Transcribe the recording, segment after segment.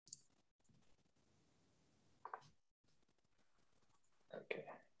Okay.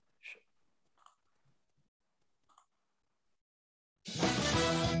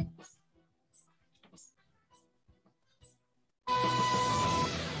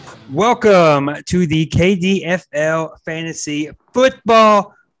 Welcome to the KDFL Fantasy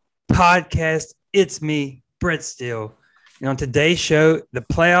Football Podcast. It's me, Brett Steele. And on today's show, the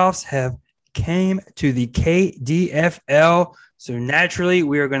playoffs have came to the KDFL. So naturally,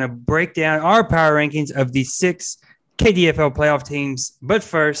 we are going to break down our power rankings of the 6 KDFL playoff teams. But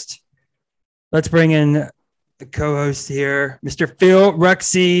first, let's bring in the co-host here, Mr. Phil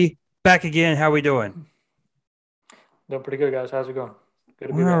Ruxey. Back again. How we doing? Doing pretty good, guys. How's it going? Good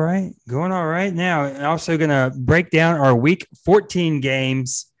to be Going all back. right. Going all right now. And also going to break down our week 14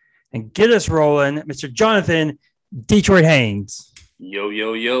 games and get us rolling. Mr. Jonathan Detroit Haynes.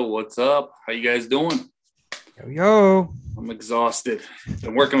 Yo, what's up? How you guys doing? Yo. I'm exhausted.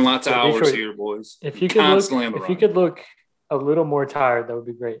 Been working lots of hours Detroit, here, boys. If you could look a little more tired, that would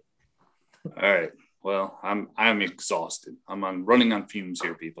be great. All right. Well, I'm exhausted. I'm running on fumes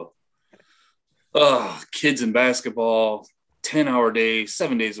here, people. Kids in basketball, 10-hour days,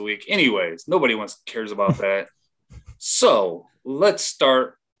 7 days a week. Anyways, nobody cares about that. So let's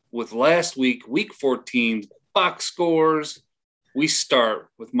start with last week, week 14, box scores. We start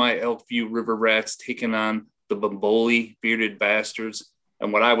with my Elkview River Rats taking on the Bomboli Bearded Bastards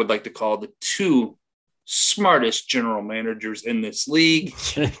and what I would like to call the 2 smartest general managers in this league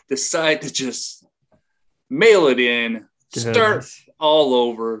decide to just mail it in, start all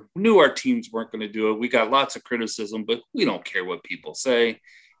over. Knew our teams weren't going to do it. We got lots of criticism, but we don't care what people say.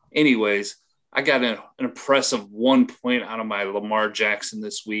 Anyways, I got an impressive 1 point out of my Lamar Jackson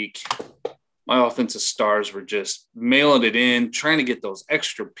this week. My offensive stars were just mailing it in, trying to get those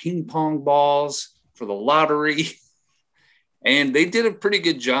extra ping pong balls for the lottery. And they did a pretty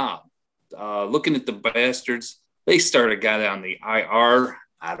good job. Looking at the Bastards, they started a guy on the IR.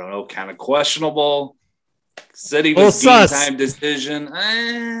 I don't know, kind of questionable. Said he was game time decision.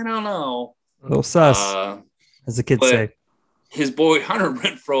 I don't know. A little sus, as the kids say. His boy Hunter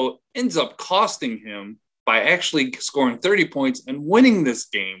Renfro ends up costing him by actually scoring 30 points and winning this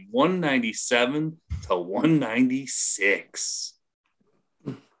game 197-196.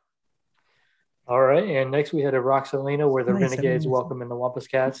 All right, and next we had a Roxalina where the Renegades welcome in the Wampus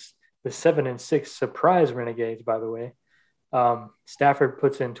Cats. The 7-6 surprise Renegades, by the way. Stafford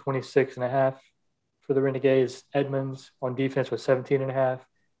puts in 26.5 for the Renegades. Edmonds on defense was 17.5,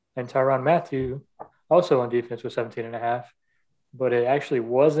 and Tyrann Mathieu also on defense was 17.5. But it actually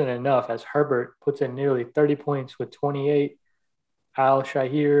wasn't enough as Herbert puts in nearly 30 points with 28. Al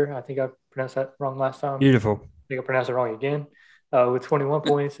Shahir, I think I pronounced that wrong last time. Beautiful. I think I pronounced it wrong again, with 21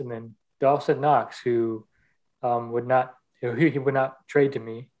 points, and then Dawson Knox, who would not trade to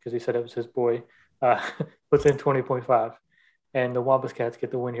me because he said it was his boy, puts in 20.5. And the Wampus Cats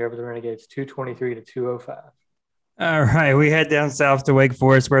get the win here over the Renegades, 223-205. All right, we head down south to Wake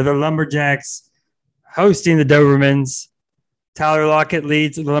Forest where the Lumberjacks hosting the Dobermans. Tyler Lockett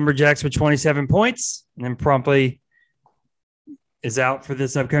leads the Lumberjacks with 27 points and then promptly is out for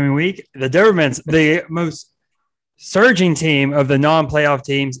this upcoming week. The Dobermans, the most surging team of the non-playoff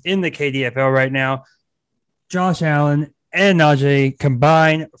teams in the KDFL right now, Josh Allen and Najee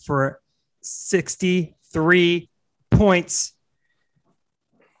combined for 63 points.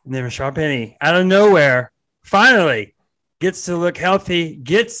 And then Rashard Penny out of nowhere finally gets to look healthy,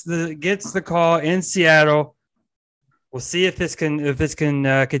 gets the call in Seattle. We'll see if this can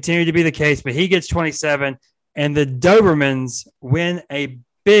continue to be the case, but he gets 27, and the Dobermans win a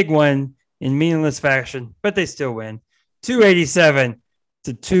big one in meaningless fashion, but they still win,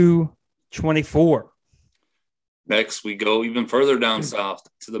 287-224. Next, we go even further down south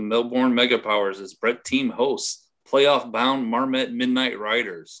to the Melbourne Mega Powers as Brett team hosts playoff-bound Marmette Midnight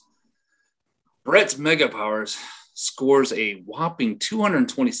Riders. Brett's Mega Powers scores a whopping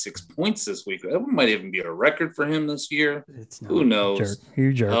 226 points this week. That might even be a record for him this year. Who knows?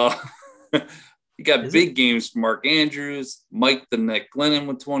 You jerk. You got big games from Mark Andrews, Mike the Neck Glennon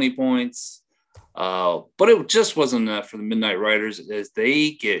with 20 points. But it just wasn't enough for the Midnight Riders as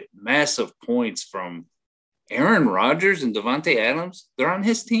they get massive points from Aaron Rodgers and Devontae Adams. They're on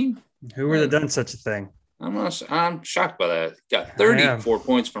his team. Who would have done such a thing? I'm shocked by that. Got 34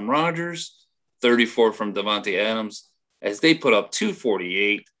 points from Rodgers, 34 from Devontae Adams, as they put up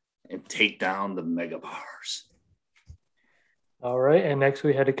 248 and take down the Mega Powers. All right, and next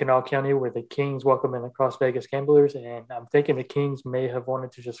we head to Kanawha County where the Kings welcome in the Cross Vegas Gamblers, and I'm thinking the Kings may have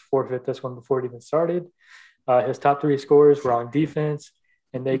wanted to just forfeit this one before it even started. His top 3 scorers were on defense,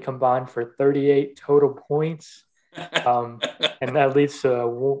 and they combined for 38 total points, and that leads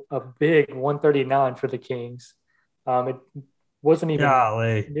to a big 139 for the Kings. wasn't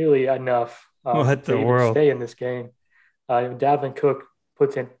even nearly enough What to the even world? stay in this game. Dalvin Cook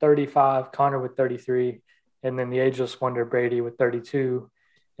puts in 35, Connor with 33, and then the ageless wonder Brady with 32.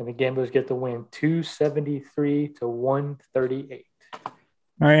 And the Gamblers get the win 273 to 138. All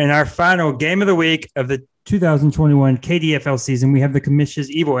right, and our final game of the week of the 2021 KDFL season, we have the Commission's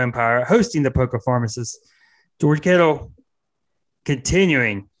Evil Empire hosting the Poker Pharmacists. George Kittle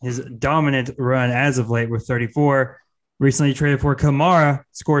continuing his dominant run as of late with 34. Recently traded for Kamara,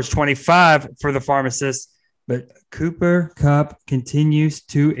 scores 25 for the Pharmacists. But Cooper Kupp continues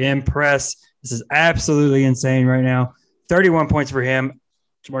to impress. This is absolutely insane right now. 31 points for him.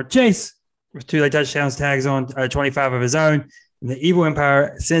 Jamar Chase with 2 late touchdowns, tags on 25 of his own. And the Evil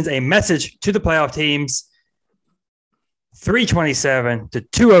Empire sends a message to the playoff teams. 327 to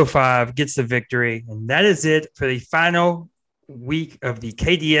 205 gets the victory. And that is it for the final week of the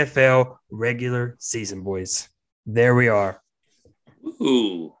KDFL regular season, boys. There we are.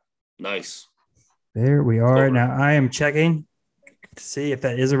 Ooh, nice. There we are. Now I am checking to see if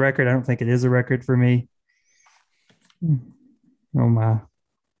that is a record. I don't think it is a record for me. Oh my.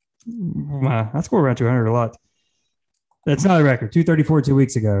 I scored around 200 a lot. That's not a record. 234 2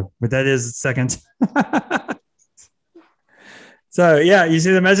 weeks ago, but that is second. So, yeah, you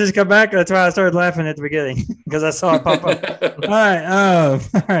see the message come back? That's why I started laughing at the beginning because I saw it pop up. All right. All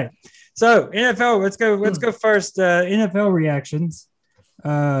right. So, NFL, let's go first. NFL reactions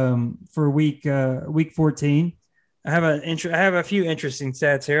for week 14. I have a few interesting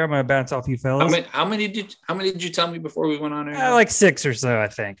stats here. I'm going to bounce off you fellas. How many did you tell me before we went on air? Like 6 or so, I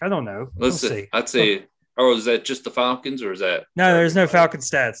think. I don't know. We'll see. I'd say. Or is that just the Falcons, or is that? No, there's no Falcon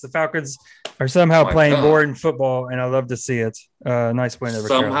stats. The Falcons are somehow playing boring football, and I love to see it. Nice win over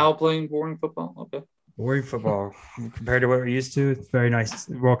Somehow Carolina. Playing boring football? Okay. Boring football compared to what we're used to. It's very nice.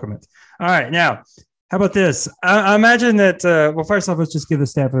 Welcome it. All right. Now, how about this? I imagine that, well, first off, let's just give the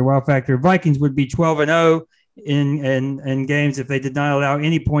stat for the wow factor. Vikings would be 12-0 in games if they did not allow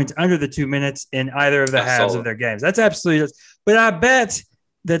any points under the 2 minutes in either of the halves of their games. That's absolutely – but I bet –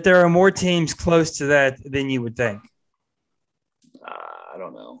 that there are more teams close to that than you would think. I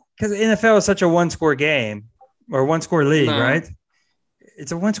don't know. Because the NFL is such a one-score game or one-score league, right?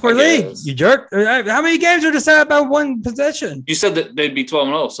 It's a one-score league. You jerk. How many games are decided by one possession? You said that they'd be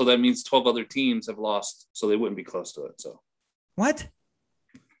 12-0, so that means 12 other teams have lost, so they wouldn't be close to it. So what?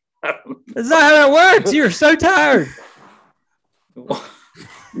 That's not how that works. You're so tired.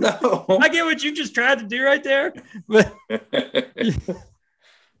 No. I get what you just tried to do right there, but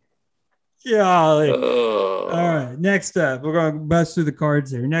Golly. All right. Next up, we're going to bust through the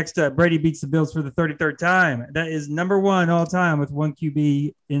cards here. Next up, Brady beats the Bills for the 33rd time. That is number 1 all time with one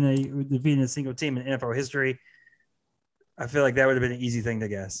QB defeating a single team in NFL history. I feel like that would have been an easy thing to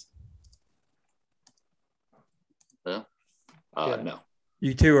guess. No. No.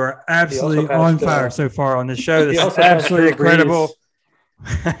 You two are absolutely on fire so far on this show. This is absolutely incredible.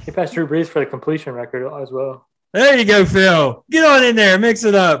 He passed Drew Brees for the completion record as well. There you go, Phil. Get on in there. Mix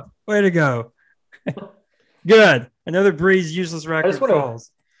it up. Way to go. Good. Another Breeze useless record falls.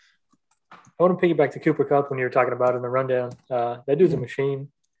 I want to piggyback to Cooper Kupp when you were talking about in the rundown. That dude's a machine.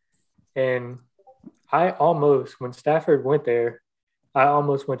 And when Stafford went there, I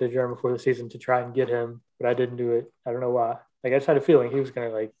almost went to Germany before the season to try and get him, but I didn't do it. I don't know why. I just had a feeling he was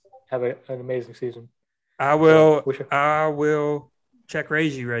going to have an amazing season. I will check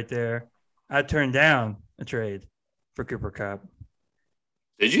raise you right there. I turned down a trade for Cooper Kupp.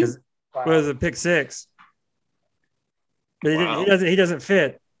 Did you? Wow. Well, it was a pick 6. But he doesn't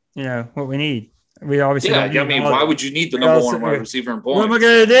fit, what we need. We obviously why would you need the number 1 wide receiver in points? What am I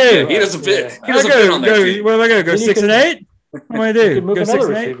going to do? He doesn't fit. He doesn't fit on that team. What am I going to go 6 and 8? What am I going to do? Go 6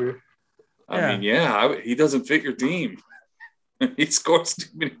 and 8? I mean, he doesn't fit your team. He scores too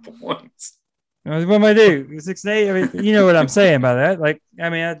many points. What am I do? 6 and 8. I mean, you know what I'm saying by that. I'd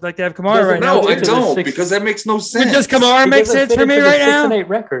like to have Kamara right now. No, I don't, because that makes no sense. Does Kamara make sense for me right now? 6 and 8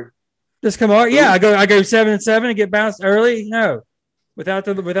 record. Does Kamara? Yeah, I go 7 and 7 and get bounced early. No, without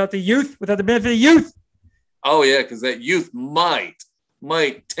the youth, without the benefit of youth. Oh yeah, because that youth might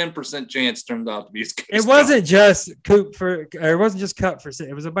 10% chance turned out to be his case. It wasn't just Kupp for.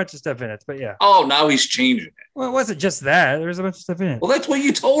 It was a bunch of stuff in it, but yeah. Oh, now he's changing it. Well, it wasn't just that. There was a bunch of stuff in it. Well, that's what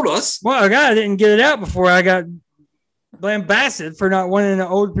you told us. Well, I didn't get it out before I got lambasted for not wanting an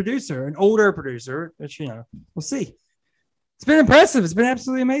older producer. Which we'll see. It's been impressive. It's been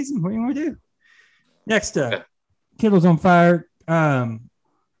absolutely amazing. What do you want to do? Next up, Kittle's on fire.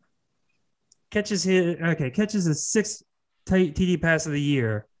 Catches a 6th TD pass of the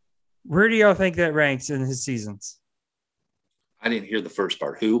year. Where do y'all think that ranks in his seasons? I didn't hear the first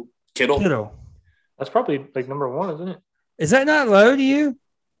part. Who? Kittle? That's probably number 1, isn't it? Is that not low to you?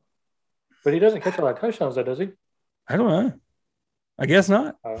 But he doesn't catch a lot of touchdowns, though, does he? I don't know. I guess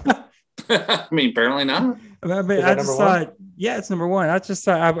not. I mean, apparently not. I just thought, yeah, it's number one. I just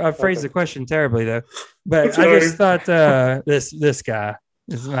thought I phrased the question terribly though, but I just thought this guy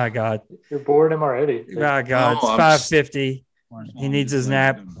is my God. You're bored him already. My God, it's 550. He needs his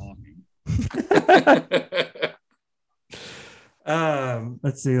nap.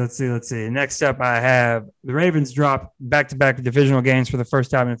 Let's see. Next up, I have the Ravens drop back-to-back divisional games for the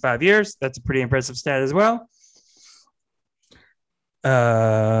first time in 5 years. That's a pretty impressive stat as well.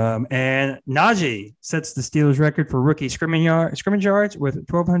 And Najee sets the Steelers record for rookie scrimmage yards with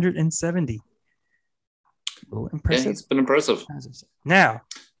 1,270. Impressive. Yeah, it's been impressive. Now,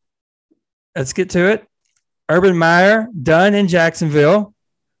 let's get to it. Urban Meyer done in Jacksonville.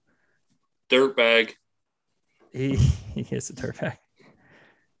 Dirtbag. He is a dirtbag.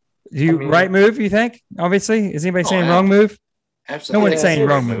 Right move, you think? Obviously. Is anybody saying wrong move? Absolutely. No one's saying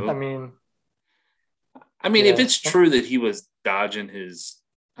wrong move. I mean, if it's true that he was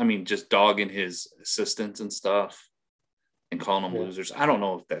just dogging his assistants and stuff and calling them losers. I don't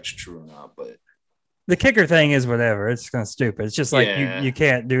know if that's true or not, but the kicker thing is whatever. It's kind of stupid. It's just like you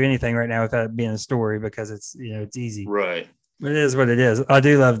can't do anything right now without it being a story because it's it's easy. Right. But it is what it is. I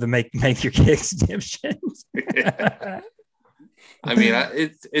do love the make your kicks dipshits. I mean,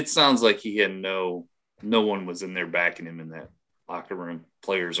 it sounds like he had no one was in there backing him in that locker room,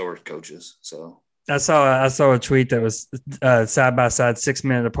 players or coaches. So I saw a tweet that was side by side 6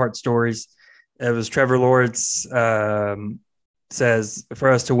 minute apart stories. It was Trevor Lawrence says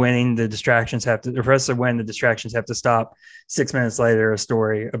for us to win, the distractions have to stop. 6 minutes later, a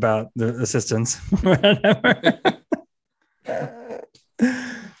story about the assistants.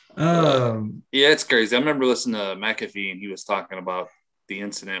 It's crazy. I remember listening to McAfee and he was talking about the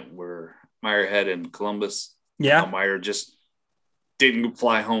incident where Meyer had in Columbus. Yeah, Meyer just didn't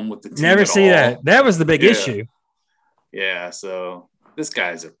fly home with the team. Never see all. that. That was the big issue. Yeah, so this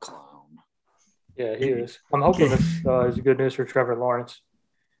guy's a clown. Yeah, he is. I'm hoping this is good news for Trevor Lawrence.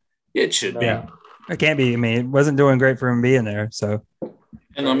 It should be. It can't be. I mean, it wasn't doing great for him being there. So,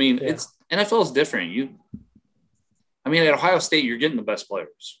 and I mean, it's NFL is different. At Ohio State, you're getting the best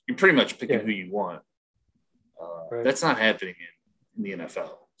players. You're pretty much picking who you want. That's not happening in the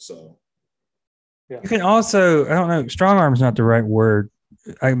NFL. So, you can also, I don't know, strong arm is not the right word.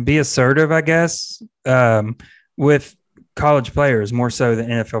 I can be assertive, I guess, with college players more so than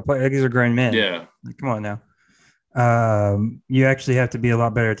NFL players. These are grown men. Yeah. Come on now. You actually have to be a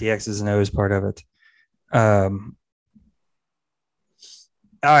lot better at the X's and O's part of it. All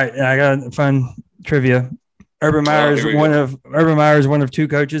right, I got a fun trivia. Urban Meyer is one of two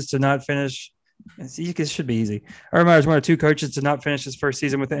coaches to not finish. It should be easy. Urban Meyer is one of two coaches to not finish his first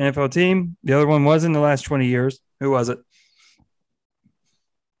season with the NFL team. The other one was in the last 20 years. Who was it?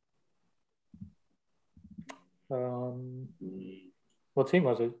 What team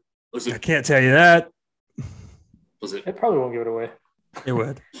was it? I can't tell you that. Was it? It probably won't give it away. It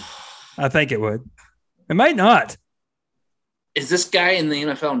would. I think it would. It might not. Is this guy in the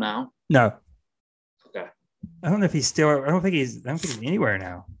NFL now? No. Okay. I don't know if he's still. I don't think he's anywhere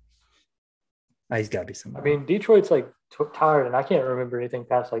now. He's got to be somewhere. I mean, Detroit's tired, and I can't remember anything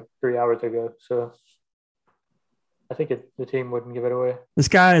past 3 hours ago. So I think the team wouldn't give it away. This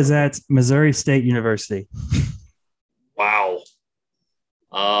guy is at Missouri State University. Wow.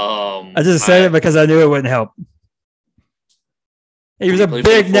 I just said it because I knew it wouldn't help. He was a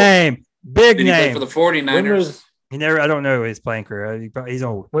big name. Big name. He played for the 49ers? He never. I don't know his playing career. He's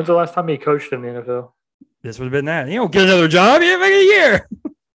old. When's the last time he coached in the NFL? This would have been that. You don't get another job. You didn't make it a year.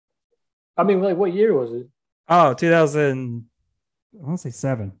 I mean, what year was it? Oh, 2000. I want to say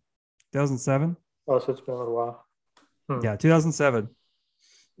 7. 2007. Oh, so it's been a little while. Yeah, 2007.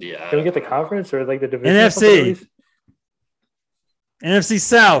 Yeah. Can we get the conference or the division? NFC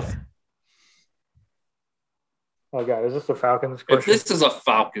South. Oh, God. Is this the Falcons question? If this is a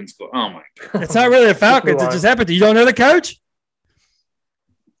Falcons question, oh, my God. It's not really a Falcons. It just happened. You don't know the coach?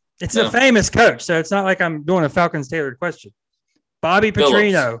 It's a famous coach, so it's not like I'm doing a Falcons tailored question. Bobby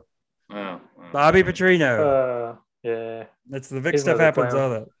Petrino. Oh. Bobby Petrino. Yeah. That's the Vic stuff happens, all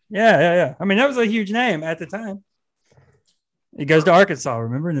that. Yeah. I mean, that was a huge name at the time. He goes to Arkansas,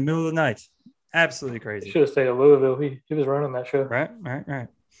 remember, in the middle of the night. Absolutely crazy. He should have stayed at Louisville. He was running that show. Right.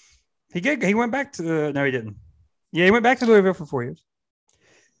 He went back to no, he didn't. Yeah, he went back to Louisville for 4 years.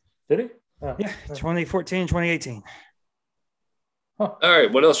 Did he? Oh, yeah, 2014, 2018. Huh. All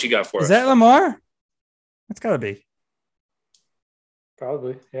right, what else you got for us? Is that Lamar? That's got to be.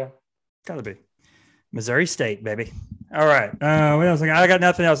 Probably, yeah. Got to be. Missouri State, baby. All right. What else? I got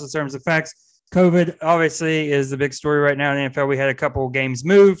nothing else in terms of facts. COVID obviously is the big story right now in the NFL. We had a couple games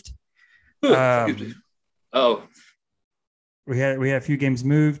moved. Oh, we had a few games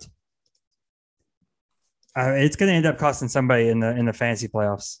moved. It's going to end up costing somebody in the fantasy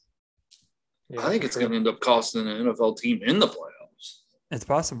playoffs. Yeah, I think it's going to end up costing an NFL team in the playoffs. It's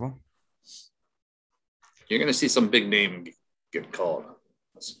possible. You're going to see some big name get called,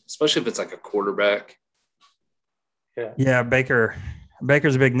 especially if it's like a quarterback. Yeah, Baker's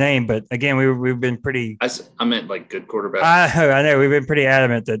a big name, but again, we've been pretty. I meant like good quarterback. I know we've been pretty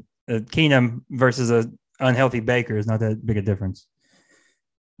adamant that Keenum versus an unhealthy Baker is not that big a difference.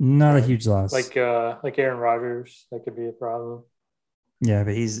 Not a huge loss. Like Aaron Rodgers, that could be a problem. Yeah,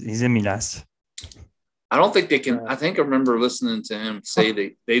 but he's immunized. I don't think they can. I think I remember listening to him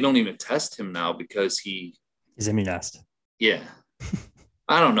say they don't even test him now because he's immunized. Yeah,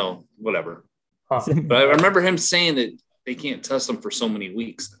 I don't know, whatever. Huh. But I remember him saying that they can't test him for so many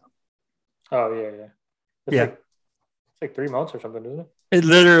weeks now. Oh yeah. It's like 3 months or something, isn't it? It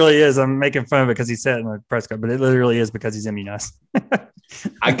literally is. I'm making fun of it because he said it in the press conference, but it literally is because he's immunized.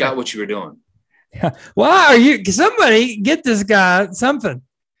 I got what you were doing. Yeah. Why are you? Somebody get this guy something.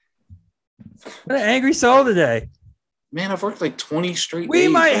 What an angry soul today. Man, I've worked like 20 straight days. We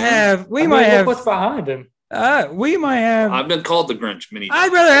might have. What's behind him? We might have. I've been called the Grinch many times.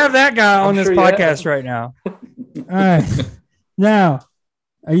 I'd rather have that guy on this podcast right now. All right. Now,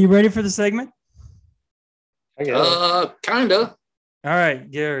 are you ready for the segment? Kinda. All right,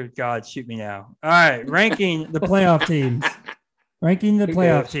 dear God, shoot me now. All right, ranking the playoff teams.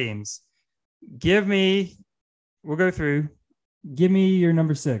 We'll go through. Give me your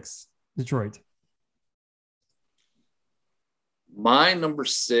number 6, Detroit. My number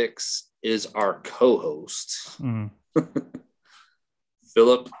 6 is our co-host,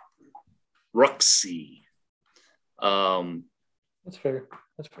 Philip Ruxey. That's fair.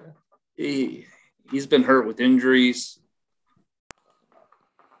 He's been hurt with injuries.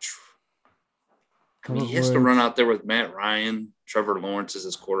 I mean, he has to run out there with Matt Ryan, Trevor Lawrence as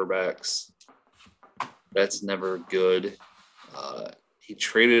his quarterbacks. That's never good. He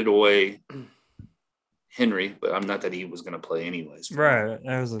traded away Henry, but I'm not that he was going to play anyways. Right.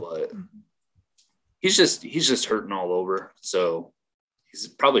 But he's just hurting all over. So he's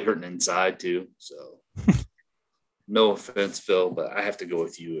probably hurting inside too. So no offense, Phil, but I have to go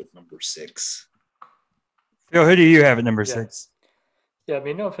with you at number 6. Phil, who do you have at number 6? Yeah, I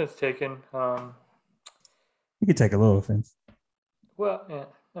mean, no offense taken. You could take a little offense. Well, yeah,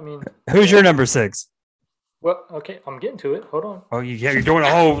 I mean, who's your number 6? Well, okay, I'm getting to it. Hold on. Oh, you're doing a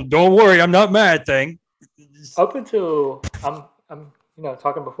whole. Don't worry, I'm not mad thing. Up until I'm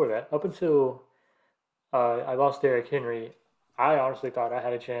talking before that. Up until I lost Derrick Henry, I honestly thought I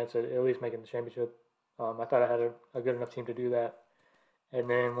had a chance at least making the championship. I thought I had a good enough team to do that. And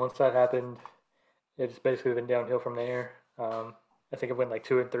then once that happened, it's basically been downhill from there. I think I went like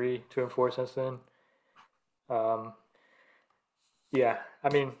 2-3, 2-4 since then. Yeah, I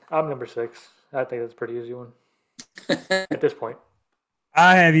mean, I'm number 6. I think that's a pretty easy one at this point.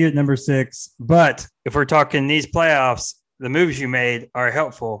 I have you at number 6, but if we're talking these playoffs, the moves you made are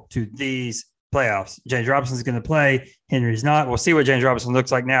helpful to these playoffs. James Robinson's going to play. Henry's not. We'll see what James Robinson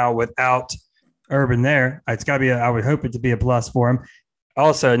looks like now without Urban there. It's got to be I would hope it to be a plus for him.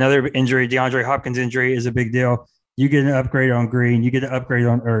 Also, another injury, DeAndre Hopkins injury is a big deal. You get an upgrade on Green. You get an upgrade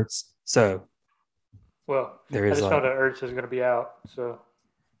on Ertz. So, well, I just found out Ertz is going to be out. So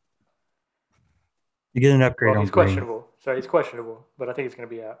you get an upgrade on Green. Questionable. Sorry, he's questionable, but I think he's going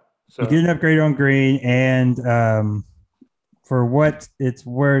to be out. So you get an upgrade on Green, and for what it's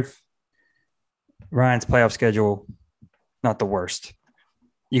worth, Ryan's playoff schedule, not the worst.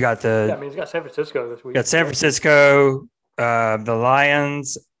 You got he's got San Francisco this week. You got San Francisco, the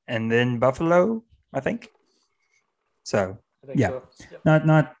Lions, and then Buffalo, I think. So so.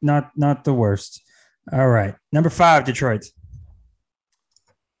 Not the worst. All right, number 5, Detroit.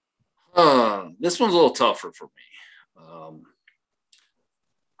 This one's a little tougher for me.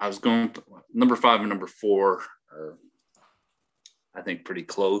 I was going number 5 and number 4 are, I think, pretty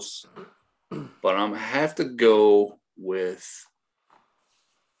close, but I'm gonna have to go with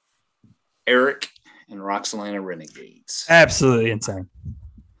Eric and Roxalana Renegades. Absolutely insane.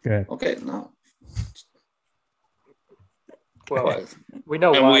 Good. Okay, no. Well, we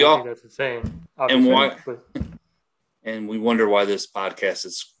know why we think that's insane. And why? And we wonder why this podcast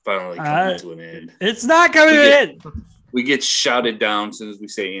is finally coming to an end. It's not coming to an end. We get shouted down as soon as we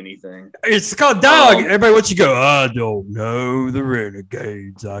say anything. It's called dog. Everybody, what you go? I don't know. The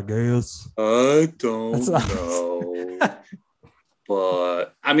Renegades, I guess. I don't know.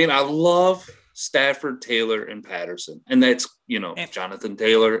 But I mean, I love Stafford, Taylor, and Patterson. And that's, Jonathan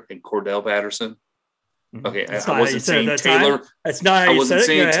Taylor and Cordell Patterson. Okay, I wasn't saying Taylor. That's not how I you wasn't said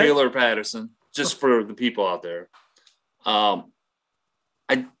saying it. Taylor Patterson, just for the people out there. I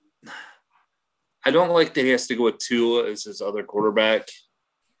don't like that he has to go with Tua as his other quarterback.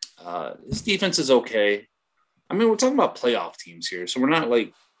 His defense is okay. I mean, we're talking about playoff teams here, so we're not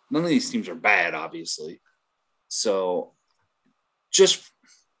like none of these teams are bad, obviously. So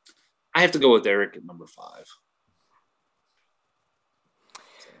I have to go with Eric at number 5.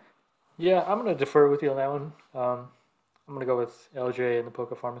 Yeah, I'm going to defer with you on that one. I'm going to go with LJ and the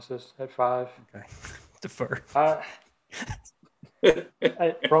Poker Pharmacist at 5. Okay. Defer.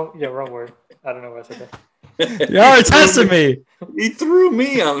 Wrong word. I don't know what I said there. You're testing me. He threw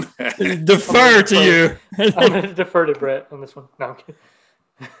me on that. Defer to you. I'm going to defer to Brett on this one. No, I'm kidding.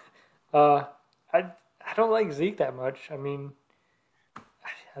 I don't like Zeke that much. I mean,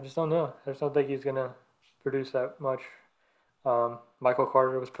 I just don't know. I just don't think he's going to produce that much. Michael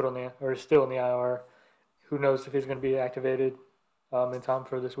Carter was is still in the IR. Who knows if he's going to be activated in time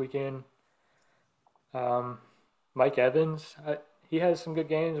for this weekend. Mike Evans, he has some good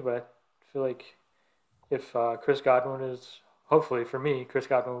games, but I feel like if Chris Godwin hopefully for me, Chris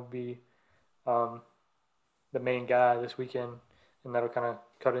Godwin will be the main guy this weekend, and that'll kind of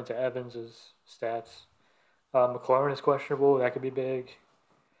cut into Evans' stats. McLaurin is questionable. That could be big.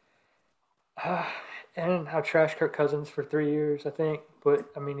 And I've trashed Kirk Cousins for 3 years, I think. But,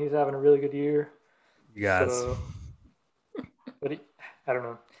 I mean, he's having a really good year. You guys. So, but I don't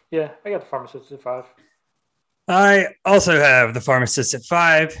know. Yeah, I got the Pharmacist at 5. I also have the Pharmacist at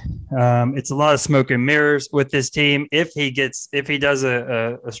 5. It's a lot of smoke and mirrors with this team. If he does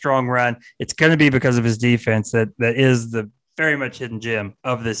a strong run, it's going to be because of his defense that is the very much hidden gem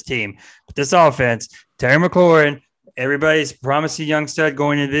of this team. But this offense, Terry McLaurin, everybody's promising young stud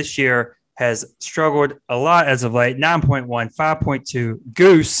going into this year, has struggled a lot as of late. 9.1, 5.2,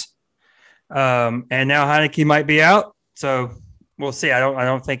 Goose, and now Heineke might be out. So we'll see. I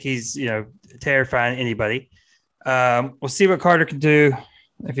don't think he's terrifying anybody. We'll see what Carter can do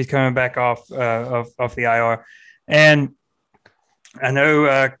if he's coming back off the IR. And I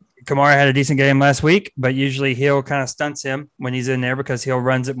know Kamara had a decent game last week, but usually Hill kind of stunts him when he's in there because Hill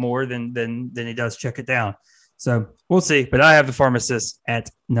runs it more than he does check it down. So we'll see. But I have the Pharmacist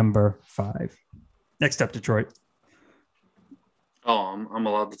at number 5. Next up, Detroit. Oh, I'm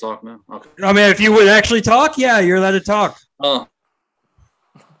allowed to talk now? Okay. I mean, if you would actually talk, yeah, you're allowed to talk.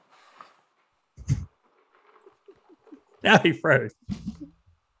 Now he froze.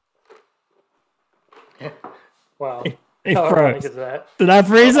 Wow. He How froze. ironic is that? Did I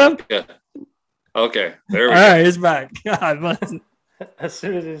freeze him? Yeah. Okay. There we All go. right, he's back. God bless him. As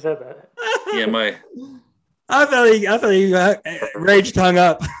soon as he said that. Yeah, I thought he rage hung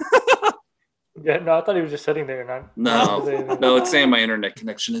up. Yeah, no, I thought he was just sitting there. No, it's saying my internet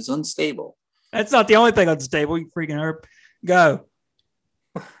connection is unstable. That's not the only thing unstable. You freaking herb. Go.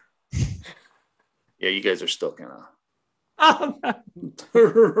 Yeah, you guys are still kind of. Oh, no.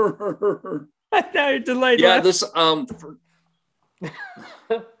 I know you're delayed. Yeah, laugh. this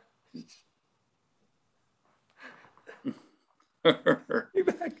You're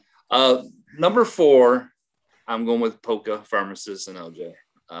back. Number 4, I'm going with Polka, Pharmacist, and LJ.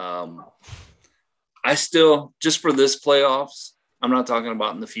 I still, just for this playoffs, I'm not talking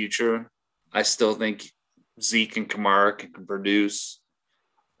about in the future. I still think Zeke and Kamara can produce.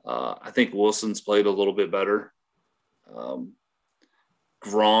 I think Wilson's played a little bit better.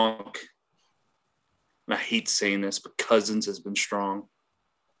 Gronk, and I hate saying this, but Cousins has been strong.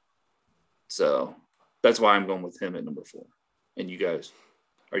 So that's why I'm going with him at number 4. And you guys,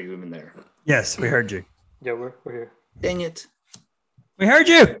 are you even there? Yes, we heard you. Yeah, we're here. Dang it. We heard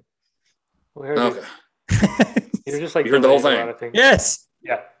you. We heard Okay. you. You're just like You heard the whole delayed thing. a lot of things. Yes.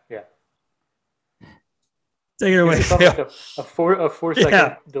 Yeah. Take it away. It's Phil. like a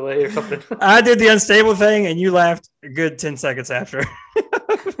 4-second delay or something. I did the unstable thing, and you laughed a good 10 seconds after.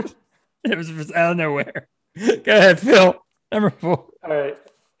 It was just out of nowhere. Go ahead, Phil. Number 4. All right.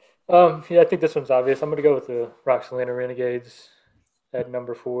 I think this one's obvious. I'm going to go with the Roxalina Renegades at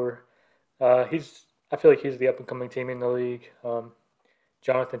number 4. I feel like he's the up-and-coming team in the league.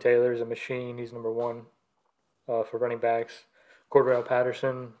 Jonathan Taylor is a machine. He's number 1 for running backs. Cordell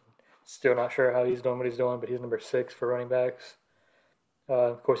Patterson, still not sure how he's doing what he's doing, but he's number 6 for running backs.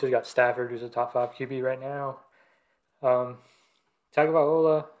 Of course, he's got Stafford, who's a top 5 QB right now.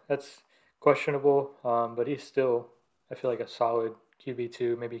 Tagovailoa, that's questionable, but he's still, I feel like, a solid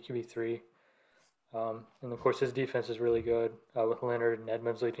QB2, maybe QB3. And, of course, his defense is really good with Leonard and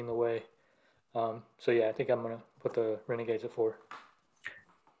Edmonds leading the way. I think I'm going to put the Renegades at 4.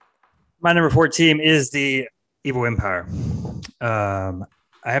 My number 4 team is the Evil Empire. I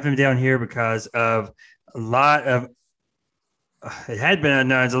have them down here because of a lot of it had been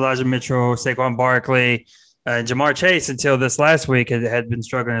unknowns. Elijah Mitchell, Saquon Barkley, Jamar Chase until this last week had been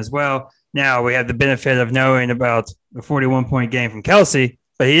struggling as well. Now we have the benefit of knowing about the 41-point game from Kelsey,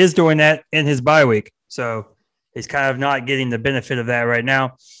 but he is doing that in his bye week. So he's kind of not getting the benefit of that right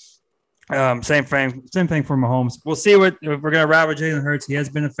now. Same thing for Mahomes. We'll see if we're going to ride with Jalen Hurts. He has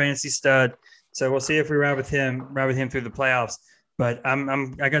been a fantasy stud, so we'll see if we ride with him through the playoffs. But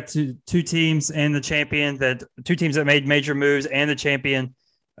I got two teams and the champion two teams that made major moves and the champion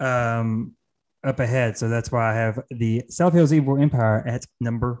up ahead. So that's why I have the South Hills Evil Empire at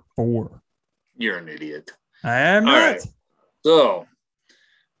number 4. You're an idiot. I am All not. Right. So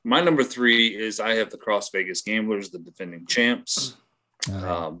my number 3 is I have the Cross Vegas Gamblers, the defending champs.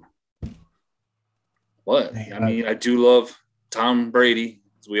 What? I mean, I do love Tom Brady,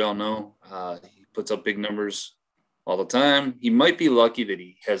 as we all know. He puts up big numbers all the time. He might be lucky that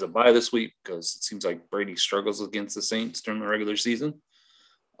he has a bye this week because it seems like Brady struggles against the Saints during the regular season.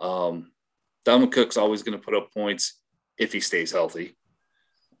 Dalvin Cook's always going to put up points if he stays healthy.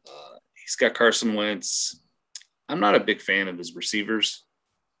 He's got Carson Wentz. I'm not a big fan of his receivers.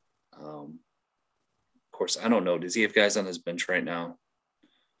 Of course, I don't know. Does he have guys on his bench right now?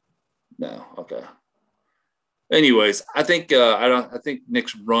 No. Okay. Anyways, I think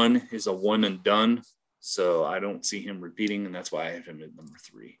Nick's run is a one and done, so I don't see him repeating, and that's why I have him at number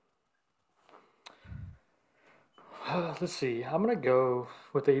 3. Let's see. I'm gonna go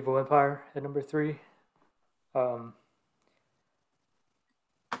with the Evil Empire at number 3.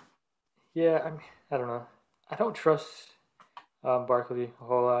 Yeah, I don't know. I don't trust Barkley a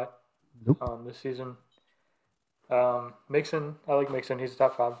whole lot this season. Mixon, I like Mixon. He's a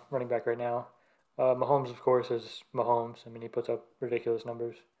top 5 running back right now. Mahomes, of course, is Mahomes. I mean, he puts up ridiculous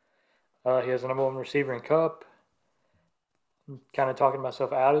numbers. He has the number 1 receiver in Cup. I'm kind of talking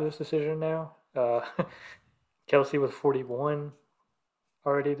myself out of this decision now. Kelsey with 41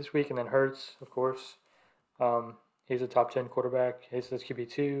 already this week, and then Hurts, of course. He's a top 10 quarterback. He's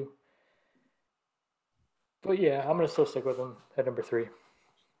QB2. But yeah, I'm going to still stick with him at number 3. I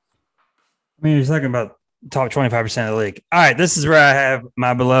mean, you're talking about top 25% of the league. All right, this is where I have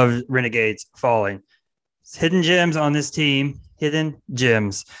my beloved Renegades falling. Hidden gems on this team, hidden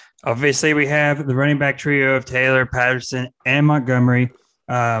gems. Obviously, we have the running back trio of Taylor, Patterson, and Montgomery.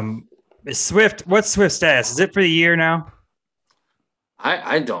 Is Swift? What's Swift's status? Is it for the year now?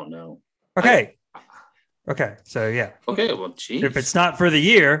 I don't know. Okay. Okay. So yeah. Okay. Well, geez. If it's not for the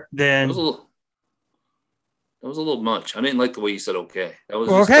year, then that was a little much. I didn't like the way you said okay. That was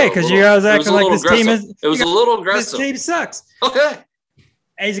okay because you guys acting like this team is. It was a little aggressive. This team sucks. Okay.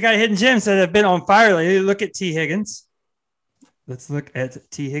 And he's got hidden gems that have been on fire lately. Look at T. Higgins. Let's look at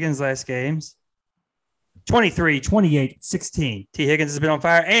T. Higgins' last games. 23, 28, 16. T. Higgins has been on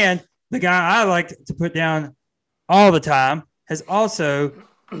fire. And the guy I like to put down all the time has also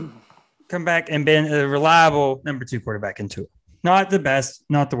come back and been a reliable number 2 quarterback in Tua. Not the best,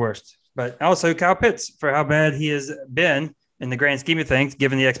 not the worst. But also Kyle Pitts, for how bad he has been in the grand scheme of things,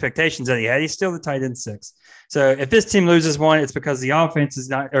 given the expectations that he had, he's still the tight end 6. So if this team loses one, it's because the offense is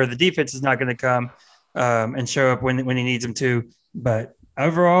not, or the defense is not going to come and show up when he needs them to. But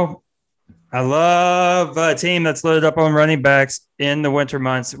overall, I love a team that's loaded up on running backs in the winter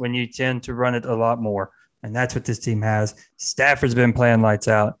months when you tend to run it a lot more. And that's what this team has. Stafford's been playing lights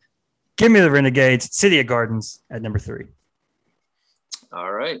out. Give me the Renegades, City of Gardens at number 3.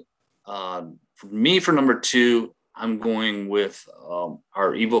 All right. For me, for number 2, I'm going with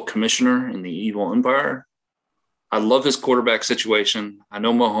our evil commissioner in the Evil Empire. I love his quarterback situation. I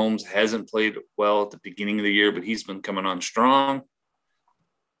know Mahomes hasn't played well at the beginning of the year, but he's been coming on strong.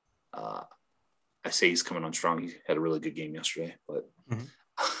 I say he's coming on strong. He had a really good game yesterday, but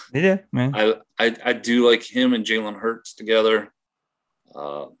yeah, man. I do like him and Jalen Hurts together.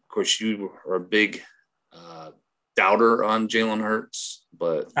 Of course, you are a big doubter on Jalen Hurts,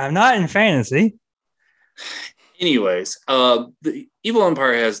 but I'm not in fantasy. Anyways, the Evil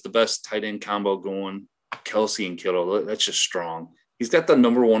Empire has the best tight end combo going. Kelsey and Kittle, that's just strong. He's got the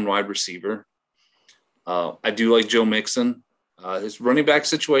number 1 wide receiver. I do like Joe Mixon. His running back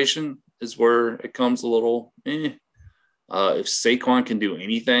situation is where it comes a little If Saquon can do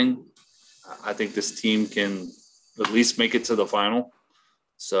anything, I think this team can at least make it to the final.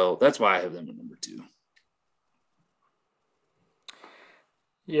 So that's why I have them at number 2.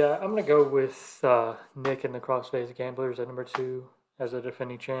 Yeah, I'm going to go with Nick and the Crossface Gamblers at number 2 as the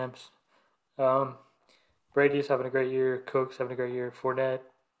defending champs. Brady's having a great year. Cook's having a great year. Fournette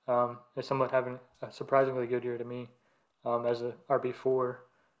is somewhat having a surprisingly good year to me as a RB4.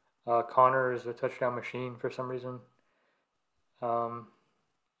 Connor is a touchdown machine for some reason. And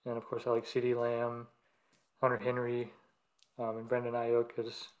of course, I like CeeDee Lamb, Hunter Henry, and Brendan Ayuk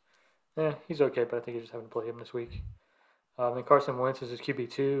is, he's okay, but I think he's just having to play him this week. And Carson Wentz is his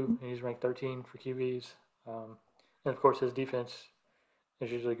QB2, and he's ranked 13 for QBs. And of course, his defense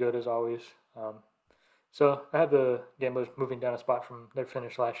is usually good as always. So I have the Gamblers moving down a spot from their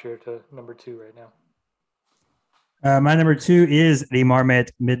finish last year to number 2 right now. My number 2 is the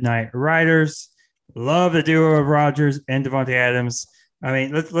Marmot Midnight Riders. Love the duo of Rodgers and Devontae Adams. I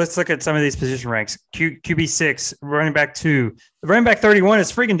mean, let's look at some of these position ranks. QB6, running back 2. The running back 31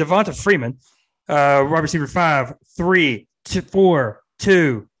 is freaking Devonta Freeman. Wide receiver 5, 3, 4,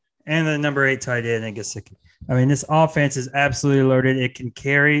 2, and the number 8 tight end, Gesicki. I mean, this offense is absolutely loaded. It can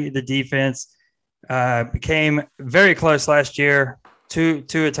carry the defense. Became very close last year to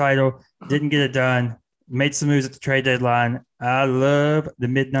a title. Didn't get it done. Made some moves at the trade deadline. I love the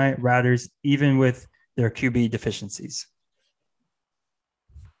Midnight Riders, even with their QB deficiencies.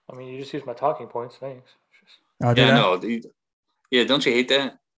 I mean, you just used my talking points. Thanks. No. Yeah, don't you hate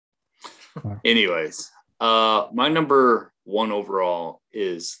that? Anyways, my number 1 overall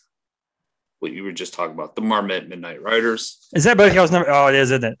is what you were just talking about, the Marmot Midnight Riders. Is that both y'all's number? Oh, it is,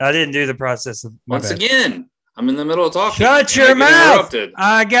 isn't it? I didn't do the process. Once again, I'm in the middle of talking. Shut your mouth.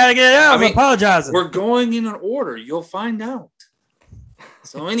 I got to get it out. I'm apologizing. We're going in an order. You'll find out.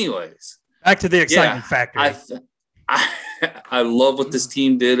 So anyways. Back to the excitement factor. I love what this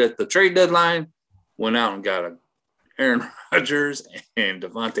team did at the trade deadline. Went out and got Aaron Rodgers and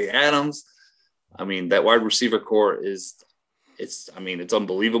Devontae Adams. I mean, that wide receiver core it's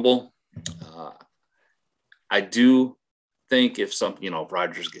unbelievable. I do think if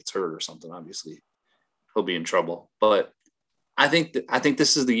Rodgers gets hurt or something, obviously he'll be in trouble. But I think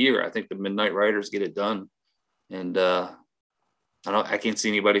this is the year. I think the Midnight Riders get it done, and I can't see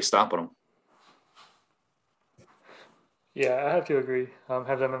anybody stopping them. Yeah, I have to agree. Have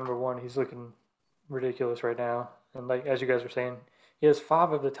them at number 1. He's looking ridiculous right now, and like as you guys were saying, he has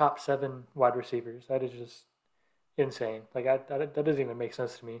 5 of the top 7 wide receivers. That is just insane. Like that doesn't even make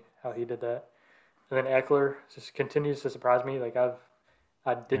sense to me how he did that. And then Eckler just continues to surprise me. Like I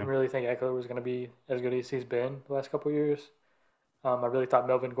didn't really think Eckler was going to be as good as he's been the last couple of years. I really thought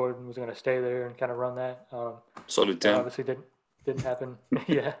Melvin Gordon was going to stay there and kind of run that. So did Tim. Obviously didn't happen.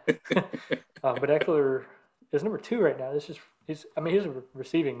 Yeah. But Eckler is number 2 right now. He's a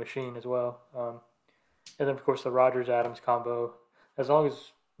receiving machine as well. And then of course the Rodgers Adams combo. As long as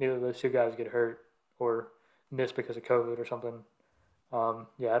neither of those 2 guys get hurt or miss because of COVID or something, I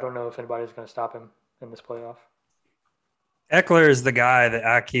don't know if anybody's going to stop him in this playoff. Eckler is the guy that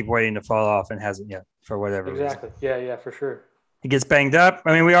I keep waiting to fall off and hasn't yet for whatever reason. Exactly. Yeah, for sure. He gets banged up.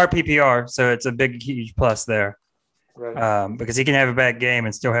 I mean, we are PPR, so it's a big, huge plus there. Right. Because he can have a bad game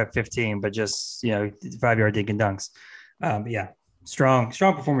and still have 15, but just 5-yard dink and dunks. Strong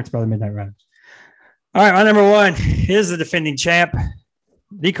performance by the Midnight Riders. All right, my number 1 is the defending champ,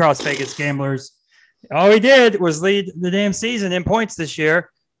 the Cross Vegas Gamblers. All he did was lead the damn season in points this year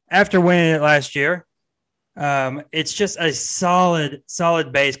after winning it last year. It's just a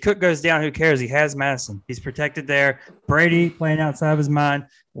solid base. Cook goes down. Who cares? He has Madison. He's protected there. Brady playing outside of his mind.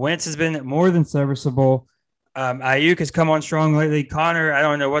 Wentz has been more than serviceable. Ayuk has come on strong lately. Connor, I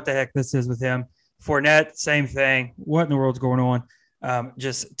don't know what the heck this is with him. Fournette, same thing. What in the world's going on?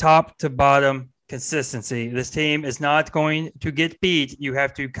 Just top to bottom consistency. This team is not going to get beat. You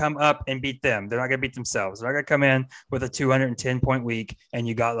have to come up and beat them. They're not going to beat themselves. They're not going to come in with a 210-point week and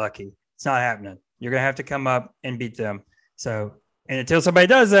you got lucky. It's not happening. You're going to have to come up and beat them. So, and until somebody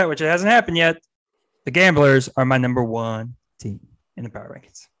does that, which it hasn't happened yet, the Gamblers are my number 1 team in the power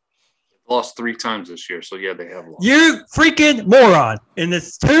rankings. Lost 3 times this year, so yeah, they have lost. You freaking moron. In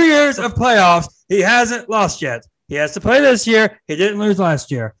this 2 years of playoffs, he hasn't lost yet. He has to play this year. He didn't lose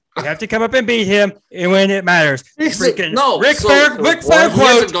last year. You have to come up and beat him and when it matters. Ric Flair quote in the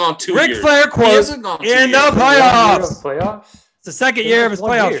playoffs. It's the second year of his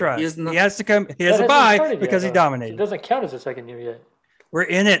playoffs run. He has to come. He has a bye because he dominated. It doesn't count as a second year yet. We're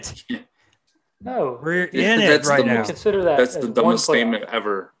in it. No, we're in it right now. Consider that that's the dumbest statement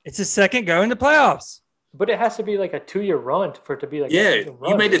ever. It's his second go into playoffs. But it has to be like a 2-year run for it to be like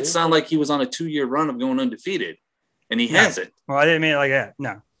you made it sound like he was on a 2-year run of going undefeated, and he hasn't. Well, I didn't mean it like that.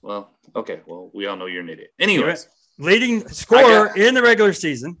 No. Well, okay. Well, we all know you're an idiot. Anyways, leading scorer in the regular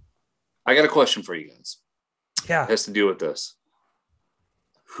season. I got a question for you guys. Yeah, it has to do with this.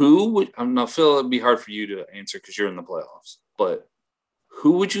 Who would? I'm not feel it'd be hard for you to answer because you're in the playoffs. But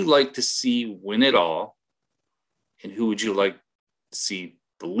who would you like to see win it all, and who would you like to see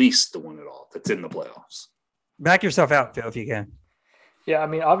the least to win it all? That's in the playoffs. Back yourself out, Phil, if you can. Yeah, I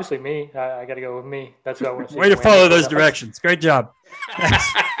mean, obviously me. I got to go with me. That's who I want to see. Way to follow those directions. Great job.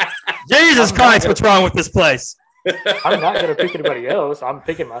 Jesus Christ, what's wrong with this place? I'm not going to pick anybody else. I'm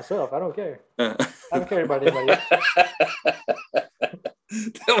picking myself. I don't care. I don't care about anybody else.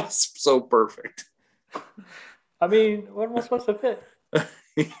 That was so perfect. I mean, what am I supposed to pick?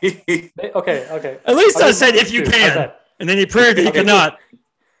 Okay. At least I said if you can. And then he proved that he could not.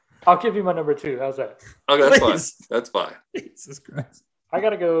 I'll give you my number 2. How's that? Okay, that's fine. That's fine. Jesus Christ. I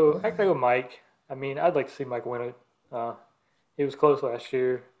gotta go Mike. I mean, I'd like to see Mike win it. He was close last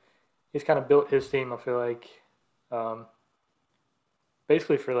year. He's kind of built his team, I feel like,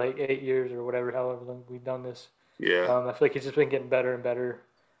 basically for like 8 years or whatever, however long we've done this. Yeah. I feel like he's just been getting better and better.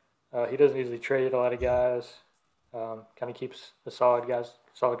 He doesn't usually trade a lot of guys. Kind of keeps a solid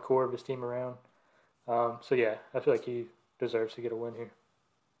core of his team around. So yeah, I feel like he deserves to get a win here.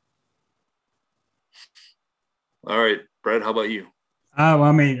 All right, Brad, how about you? Well,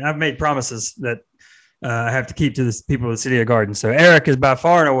 I mean, I've made promises that I have to keep to the people of the City of Garden. So Eric is by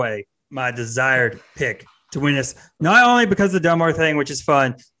far and away my desired pick to win this, not only because of the Delmar thing, which is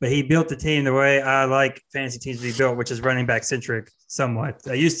fun, but he built the team the way I like fantasy teams to be built, which is running back centric somewhat.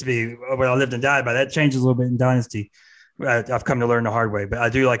 I used to be when I lived and died by that. Changes a little bit in Dynasty. I've come to learn the hard way, but I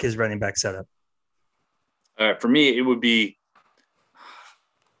do like his running back setup. All right, for me, it would be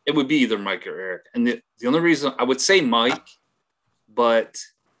either Mike or Eric. And the only reason I would say Mike, but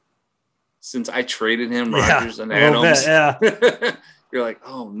since I traded him, Rodgers and Adams, you're like,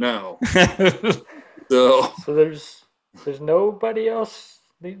 oh no. So there's nobody else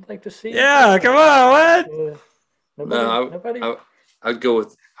you'd like to see? Yeah, come on, what? Nobody? I'd go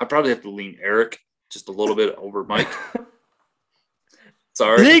with, I'd probably have to lean Eric just a little bit over Mike.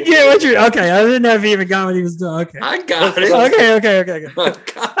 Sorry. Did he get what you? Okay, I didn't know if he even got what he was doing. Okay, I got it. Okay.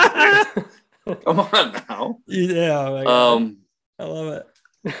 Come on now. Yeah. I love it.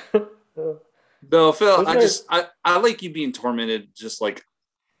 No, Phil. I like you being tormented, just like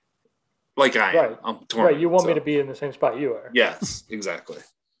I am. I'm tormented. Right. You want me to be in the same spot you are. Yes, exactly.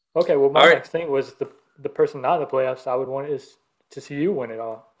 Okay. Well, my next thing was the person not in the playoffs. I would want is to see you win it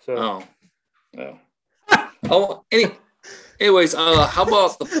all. So. Anyways, how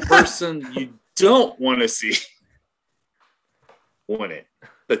about the person you don't want to see win it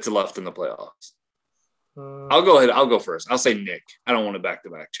that's left in the playoffs? I'll go ahead. I'll go first. I'll say Nick. I don't want a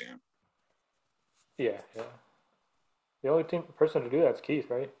back-to-back champ. Yeah. The only person to do that's Keith,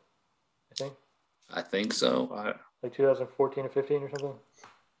 right? I think so. Like 2014 or 15 or something?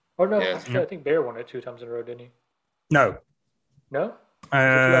 Or no, Yeah. I think Bear won it 2 times in a row, didn't he? No. No?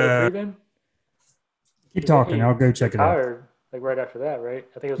 Keep talking. I'll go check it out. Like right after that, right?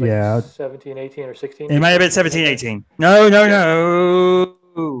 I think it was like 17, 18, or 16. It might have been 17, 18. No.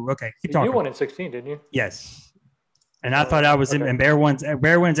 Okay, keep talking. You won in 16, didn't you? Yes. And I thought I was in, and Bear wins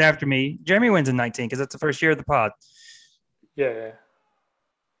after me. Jeremy wins in 19 because that's the first year of the pod. Yeah.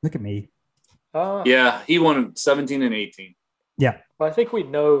 Look at me. Yeah, he won in 17 and 18. Yeah. Well, I think we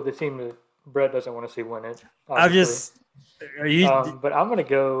know the team that Brett doesn't want to see win it. But I'm gonna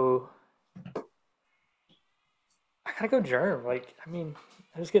go. I gotta go Germ. Like, I mean,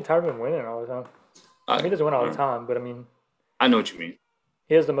 I just get tired of him winning all the time. He doesn't win all the time, but I mean, I know what you mean.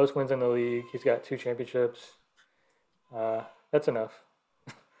 He has the most wins in the league. He's got 2 championships. That's enough.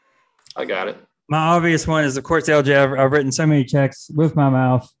 I got it. My obvious one is, of course, LJ. I've written so many checks with my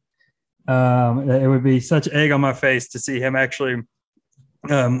mouth. It would be such egg on my face to see him actually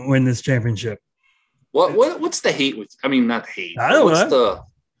win this championship. What's the hate with? I mean, not hate. I don't know.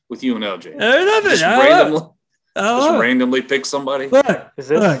 With you and LJ? Nothing. Just randomly pick somebody. Look, is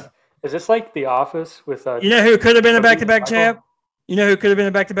this like The Office with? You know who could have been a back-to-back champ? You know who could have been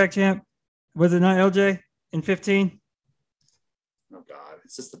a back-to-back champ? Was it not LJ in 15? Oh God,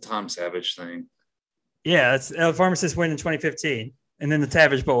 it's just the Tom Savage thing. Yeah, it's Pharmacist win in 2015, and then the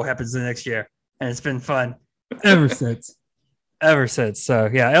Tavish Bowl happens the next year, and it's been fun ever since. So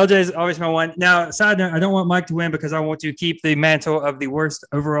yeah, LJ is always my one. Now, side note, I don't want Mike to win because I want to keep the mantle of the worst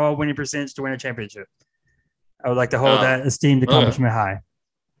overall winning percentage to win a championship. I would like to hold that esteemed accomplishment high.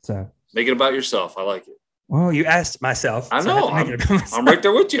 So make it about yourself. I like it. Well, you asked myself. I know. I'm right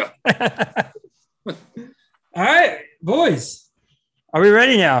there with you. All right, boys. Are we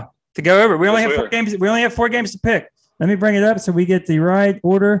ready now to go over? We only have 4 games. We only have 4 games to pick. Let me bring it up so we get the right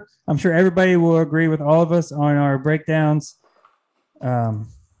order. I'm sure everybody will agree with all of us on our breakdowns.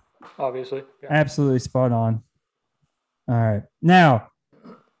 Obviously. Yeah. Absolutely spot on. All right. Now,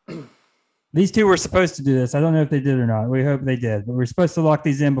 these 2 were supposed to do this. I don't know if they did or not. We hope they did. But we're supposed to lock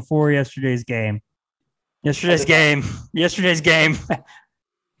these in before yesterday's game. Yesterday's game.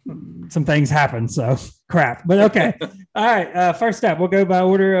 some things happen. So crap. But okay. All right. First up, we'll go by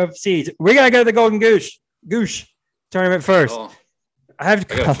order of seeds. We gotta go to the Golden Goose tournament first. Oh, I have to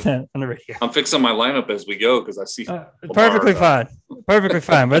call that on the radio. I'm fixing my lineup as we go because I see perfectly fine. Perfectly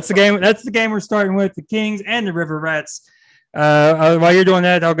fine. But that's the game. That's the game we're starting with, the Kings and the River Rats. While you're doing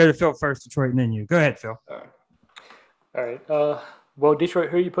that, I'll go to Phil first, Detroit, and then you. Go ahead, Phil. All right. Well, Detroit,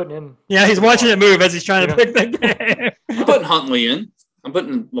 who are you putting in? Yeah, he's watching it move as he's trying to pick that game. I'm putting Huntley in. I'm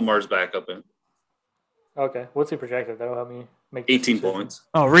putting Lamar's backup in. Okay. What's he projected? That'll help me make 18 points.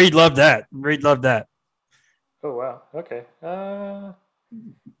 Oh, Reed loved that. Oh, wow. Okay. Yeah,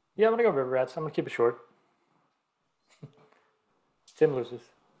 I'm going to go River Rats. I'm going to keep it short. Tim loses.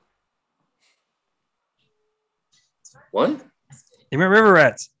 What? You meant River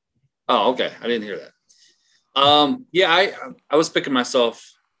Rats. Oh, okay. I didn't hear that. Yeah, I was picking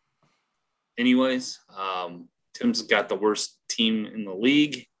myself anyways. Tim's got the worst team in the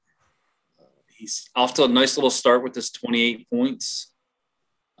league. He's off to a nice little start with his 28 points.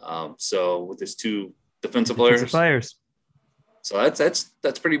 So with his two defensive players. So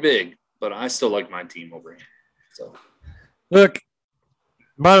that's pretty big, but I still like my team over him. So look,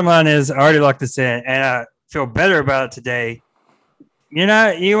 bottom line is I already locked this in, and I feel better about it today. You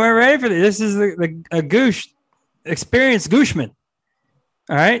weren't ready for this. This is a Goosh, experienced Gooshman.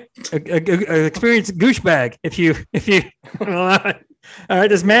 All right, a experienced Goosh bag. If you, all right.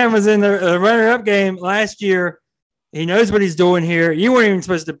 This man was in the runner-up game last year. He knows what he's doing here. You weren't even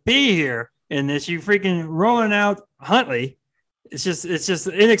supposed to be here in this. You freaking rolling out Huntley. It's just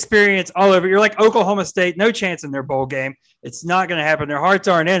inexperience all over. You're like Oklahoma State, no chance in their bowl game. It's not going to happen. Their hearts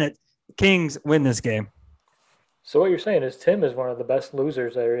aren't in it. The Kings win this game. So what you're saying is Tim is one of the best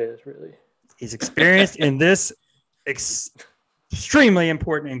losers there is, really. He's experienced in this extremely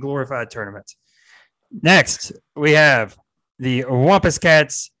important and glorified tournament. Next, we have the Wampus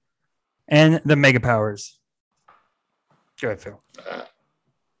Cats and the Mega Powers. Go ahead, Phil.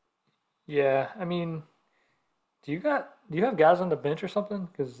 Yeah, I mean, do you have guys on the bench or something?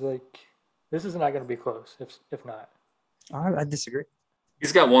 Because this is not going to be close. If not, I disagree.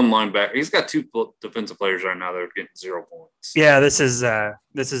 He's got one linebacker. He's got two defensive players right now that are getting 0 points. Yeah, this is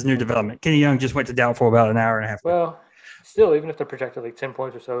new development. Kenny Young just went to doubtful about an hour and a half ago. Well, still, even if they're projected like 10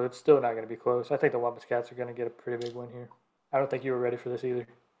 points or so, it's still not going to be close. I think the Wampus Cats are going to get a pretty big win here. I don't think you were ready for this either.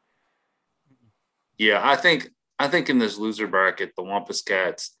 Yeah, I think in this loser bracket, the Wampus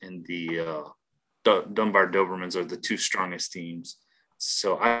Cats and the Dunbar Dobermans are the two strongest teams.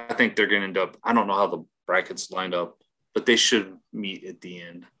 So I think they're going to end up – I don't know how the brackets lined up, but they should meet at the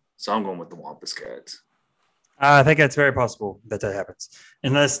end. So I'm going with the Wampus Cats. I think it's very possible that happens.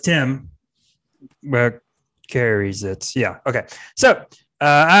 Unless Tim carries it. Yeah, okay. So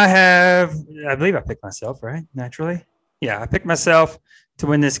I believe I picked myself, right? Naturally. Yeah, I picked myself to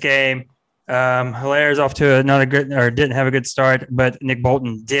win this game. Hilaire's off to didn't have a good start, but Nick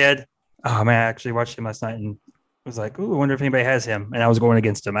Bolton did. Oh, man, I actually watched him last night and was like, ooh, I wonder if anybody has him. And I was going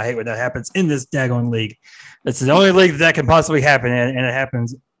against him. I hate when that happens in this daggone league. It's the only league that can possibly happen, and it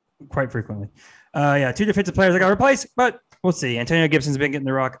happens quite frequently. Two defensive players I got replaced, but we'll see. Antonio Gibson's been getting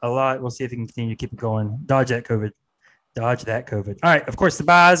the rock a lot. We'll see if he can continue to keep it going. Dodge that COVID. All right. Of course, the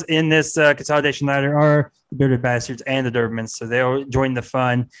buys in this consolidation ladder are the Bearded Bastards and the Dobermans, so they'll join the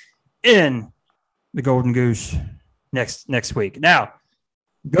fun in the Golden Goose next week. Now,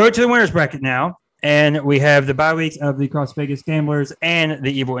 go to the winners bracket now, and we have the bye weeks of the Cross Vegas Gamblers and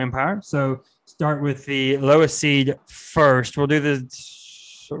the Evil Empire. So start with the lowest seed first. We'll do the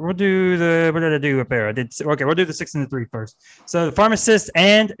what did I do up there? We'll do the 6 and the 3 first. So the Pharmacist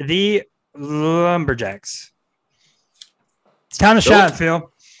and the Lumberjacks. It's time to shine,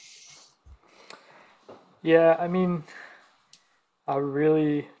 Phil. Yeah, I mean, I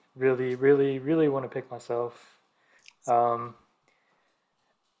really, really, really, really want to pick myself. I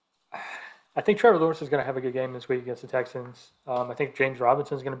think Trevor Lawrence is going to have a good game this week against the Texans. I think James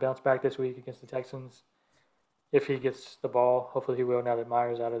Robinson is going to bounce back this week against the Texans. If he gets the ball, hopefully he will now that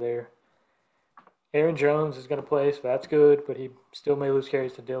Meyer's out of there. Aaron Jones is going to play, so that's good, but he still may lose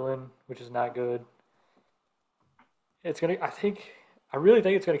carries to Dillon, which is not good. I really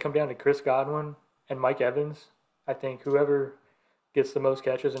think it's going to come down to Chris Godwin and Mike Evans. I think whoever gets the most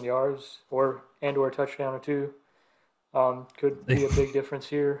catches and yards or a touchdown or two could be a big difference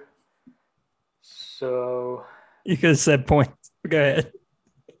here. So you could have said points. Go ahead.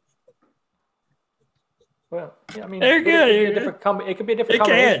 Well, yeah, I mean, it could be a different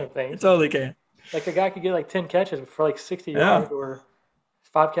combination of things. It totally can. Like a guy could get like 10 catches for like 60 yards or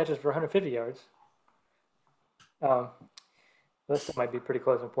 5 catches for 150 yards. This might be pretty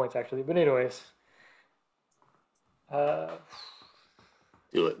close in points, actually. But anyways,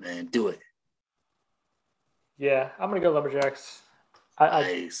 Do it, man. Do it. Yeah, I'm gonna go Lumberjacks.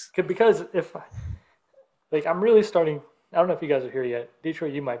 Nice. Because I'm really starting. I don't know if you guys are here yet.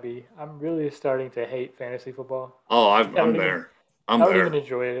 Detroit, you might be. I'm really starting to hate fantasy football. Oh, I'm there. I don't even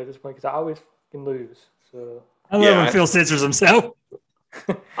enjoy it at this point because I always can lose. So I love when Phil censors himself.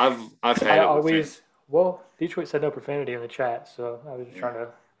 I've had it. Detroit said no profanity in the chat, so I was just trying to.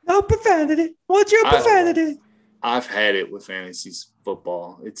 No profanity. What's your profanity? I've had it with fantasy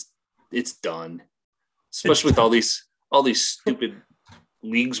football. It's done, especially with all these stupid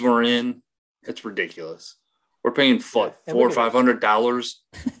leagues we're in. It's ridiculous. We're paying $400 or $500.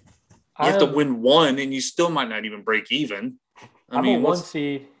 You have to win one, and you still might not even break even. I'm a 1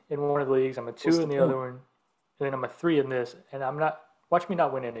 seed in one of the leagues. I'm a 2 in the other one, and then I'm a 3 in this. And I'm not. Watch me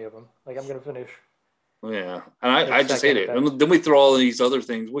not win any of them. Like I'm gonna finish. Yeah, and I just hate it. And then we throw all these other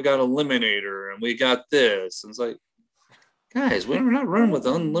things. We got Eliminator, and we got this. And it's like, guys, we're not running with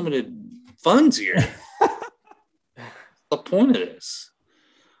unlimited funds here. The point of this.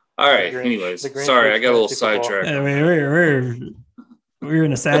 All right. Anyways, sorry, I got a little sidetracked. I mean, we're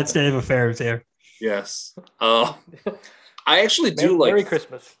in a sad state of affairs here. Yes. I actually do like Merry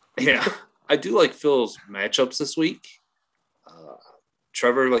Christmas. Yeah, I do like Phil's matchups this week.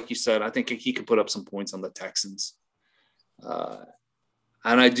 Trevor, like you said, I think he could put up some points on the Texans. And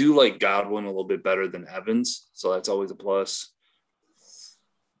I do like Godwin a little bit better than Evans, so that's always a plus.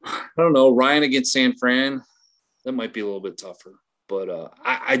 I don't know. Ryan against San Fran, that might be a little bit tougher. But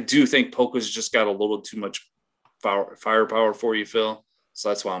I do think Polka's just got a little too much firepower for you, Phil. So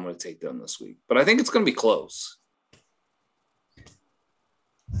that's why I'm going to take them this week. But I think it's going to be close.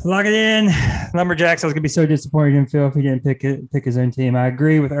 Lock it in. Lumberjacks. I was going to be so disappointed in Phil if he didn't pick his own team. I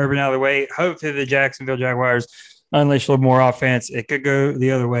agree with Urban out of the way. Hopefully the Jacksonville Jaguars unleash a little more offense. It could go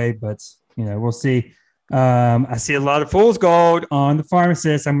the other way, but, we'll see. I see a lot of fool's gold on the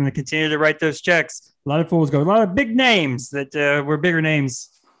pharmacist. I'm going to continue to write those checks. A lot of fool's gold. A lot of big names that were bigger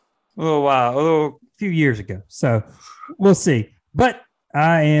names a few years ago. So we'll see. But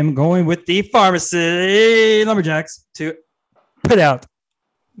I am going with the pharmacy Lumberjacks to put out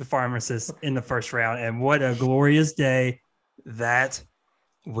the pharmacist in the first round. And what a glorious day that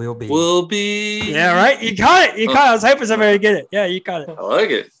will be. Yeah, right? You caught it. I was hoping somebody would get it. Yeah, you caught it. I like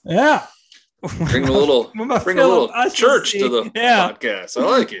it. Yeah. Bring a little church to the podcast. I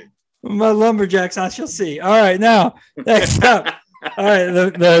like it. My Lumberjacks, I shall see. All right, now, next up. All right,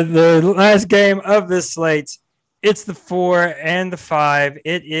 the last game of this slate. It's the 4 and the 5.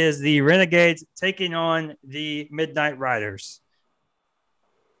 It is the Renegades taking on the Midnight Riders.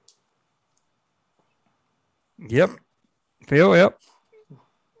 Yep. Phil, yep.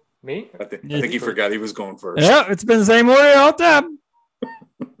 Me? I think he forgot he was going first. Yeah, it's been the same order all the time.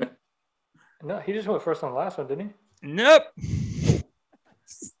 No, he just went first on the last one, didn't he? Nope.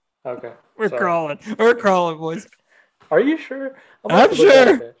 Okay. We're crawling, boys. Are you sure? I'm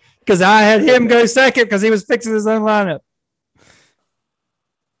sure. Because I had him go second because he was fixing his own lineup.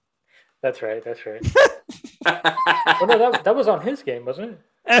 That's right. Well, no, that was on his game, wasn't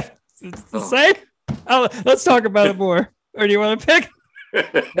it? It's the same? Let's talk about it more. Or do you want to pick?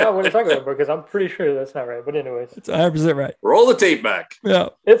 No, I want to talk about it because I'm pretty sure that's not right. But anyways, it's 100% right. Roll the tape back. Yeah,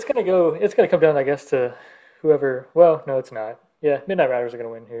 it's gonna come down, I guess, to whoever. Well, no, it's not. Yeah, Midnight Riders are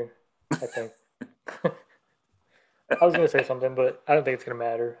gonna win here, I think. I was gonna say something, but I don't think it's gonna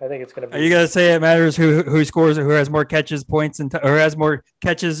matter. I think it's gonna be. Are you gonna say it matters who scores or who has more catches, points, and or has more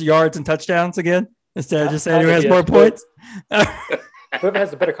catches, yards, and touchdowns again instead of just saying who has more points? Whoever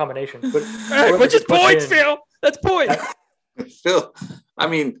has the better combination. Which is points, Phil. That's points. Phil, I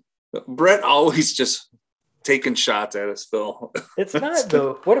mean, Brett always just taking shots at us, Phil. It's not,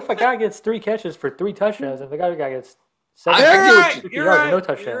 though. What if a guy gets 3 catches for 3 touchdowns and the other guy gets 7 you're right. No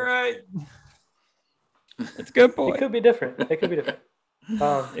touchdowns? You're right. That's a good point. It could be different. But I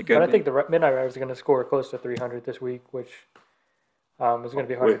think the Midnight Riders are going to score close to 300 this week, which is going to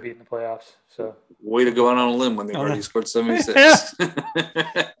be hard to beat in the playoffs. So, way to go out on a limb when they've already scored 76.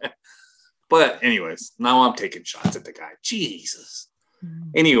 But anyways, now I'm taking shots at the guy. Jesus.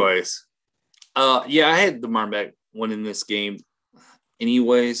 Anyways, I had the Marmac winning this game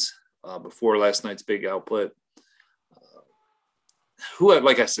anyways, before last night's big output.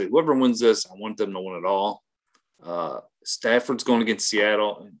 Like I said, whoever wins this, I want them to win it all. Stafford's going against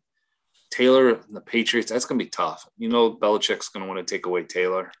Seattle. And Taylor and the Patriots, that's going to be tough. Belichick's going to want to take away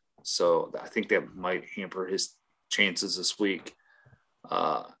Taylor. So I think that might hamper his chances this week.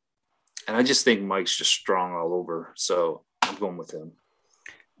 And I just think Mike's just strong all over. So I'm going with him.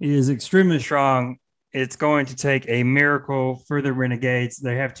 He is extremely strong. It's going to take a miracle for the Renegades.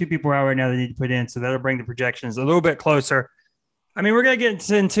 They have 2 people out right now they need to put in, so that'll bring the projections a little bit closer. I mean, we're going to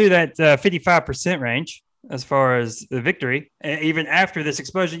get into that 55% range as far as the victory, even after this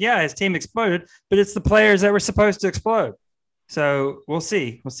explosion. Yeah, his team exploded, but it's the players that were supposed to explode. So we'll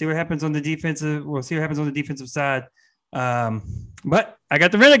see. We'll see what happens on the defensive. We'll see what happens on the defensive side. But I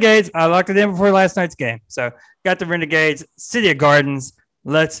got the Renegades. I locked it in before last night's game. So got the Renegades, City of Gardens.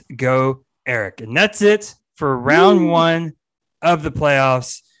 Let's go, Eric. And that's it for round one of the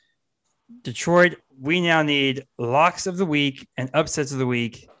playoffs. Detroit, we now need locks of the week and upsets of the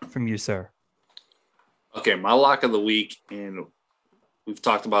week from you, sir. Okay, my lock of the week, and we've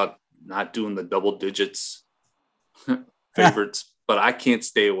talked about not doing the double digits favorites, but I can't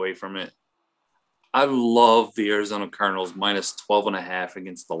stay away from it. I love the Arizona Cardinals minus 12.5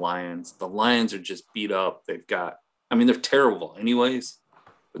 against the Lions. The Lions are just beat up. They're terrible anyways,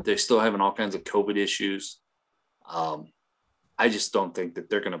 but they're still having all kinds of COVID issues. I just don't think that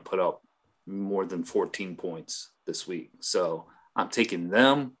they're going to put up more than 14 points this week. So I'm taking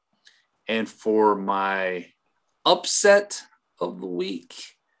them. And for my upset of the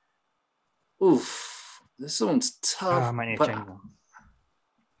week, this one's tough.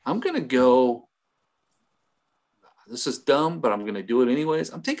 I'm going to go. This is dumb, but I'm going to do it anyways.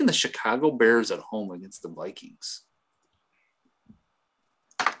 I'm taking the Chicago Bears at home against the Vikings.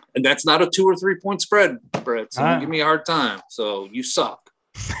 And that's not a 2 or 3 point spread, Brett. So don't give me a hard time. So you suck.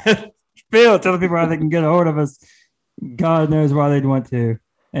 Phil, tell the people how they can get a hold of us. God knows why they'd want to.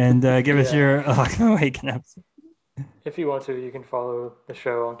 And give us your awakening. If you want to, you can follow the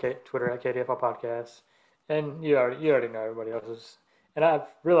show on Twitter at KDFL Podcast. And you already know everybody else's. And I've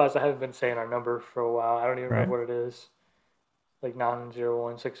realized I haven't been saying our number for a while. I don't even remember what it is. Like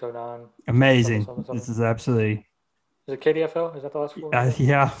 901609. Amazing. Something. This is absolutely. Is it KDFL? Is that the last four?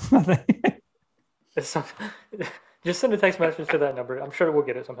 Yeah. Just send a text message to that number. I'm sure we'll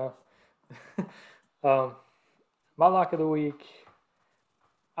get it somehow. My lock of the week,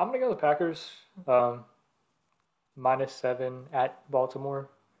 I'm going to go with the Packers. -7 at Baltimore.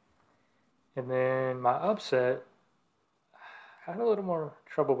 And then my upset, I had a little more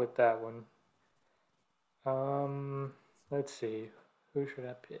trouble with that one. Let's see. Who should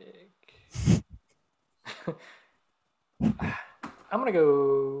I pick? I'm going to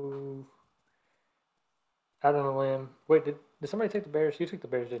go out on a limb. Wait, did somebody take the Bears? You took the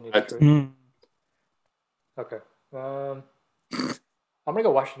Bears, didn't you? Okay. I'm going to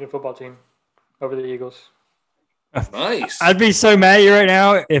go Washington football team over the Eagles. Nice. I'd be so mad at you right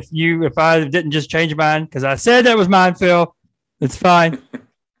now if I didn't just change mine because I said that was mine, Phil. It's fine.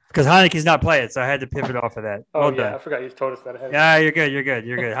 Because Heineke's not playing, so I had to pivot off of that. Oh, yeah. I forgot you told us that. Yeah, you're good.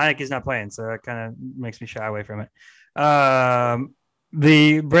 Heineke's not playing, so that kind of makes me shy away from it.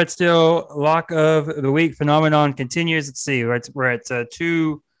 The Brett Steele lock of the week phenomenon continues. Let's see. We're at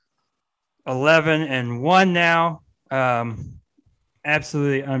 2-11-1 now.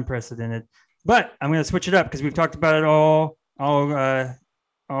 Absolutely unprecedented. But I'm going to switch it up because we've talked about it all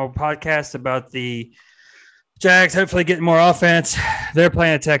podcast about the Jags hopefully getting more offense. They're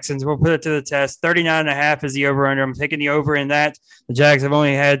playing the Texans. We'll put it to the test. 39.5 is the over-under. I'm taking the over in that. The Jags have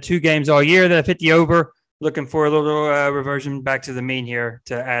only had 2 games all year that have hit the over. Looking for a little reversion back to the mean here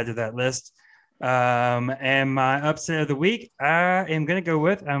to add to that list. And my upset of the week, I am going to go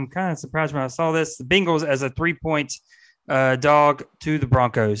with, I'm kind of surprised when I saw this, the Bengals as a 3-point dog to the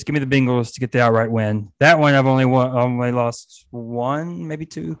Broncos. Give me the Bengals to get the outright win. That one I've only lost 1, maybe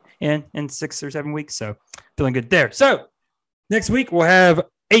 2 in 6 or 7 weeks. So feeling good there. So next week we'll have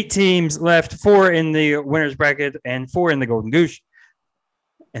 8 teams left, 4 in the winners bracket and 4 in the Golden Goose.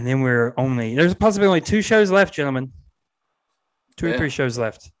 And then there's possibly only 2 shows left, gentlemen. 2 or 3 shows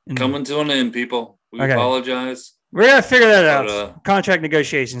left. Coming to an end, people. We apologize. We're going to figure that out. Contract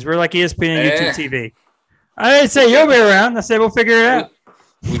negotiations. We're like ESPN and YouTube TV. I didn't say you'll be around. I said we'll figure it out.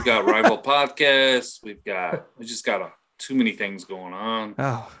 We've got rival podcasts. We just got too many things going on.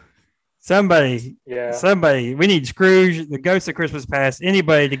 Oh, somebody. We need Scrooge, the ghost of Christmas past,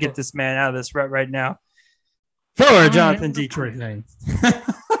 anybody to get this man out of this rut right now. For Jonathan Detroit Hayes.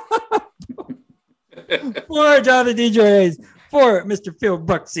 For Jonathan Detroit Hayes. For Mr. Phil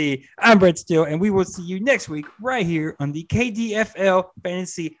Bucksey, I'm Brett Steele, and we will see you next week right here on the KDFL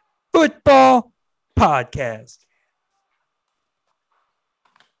Fantasy Football Podcast.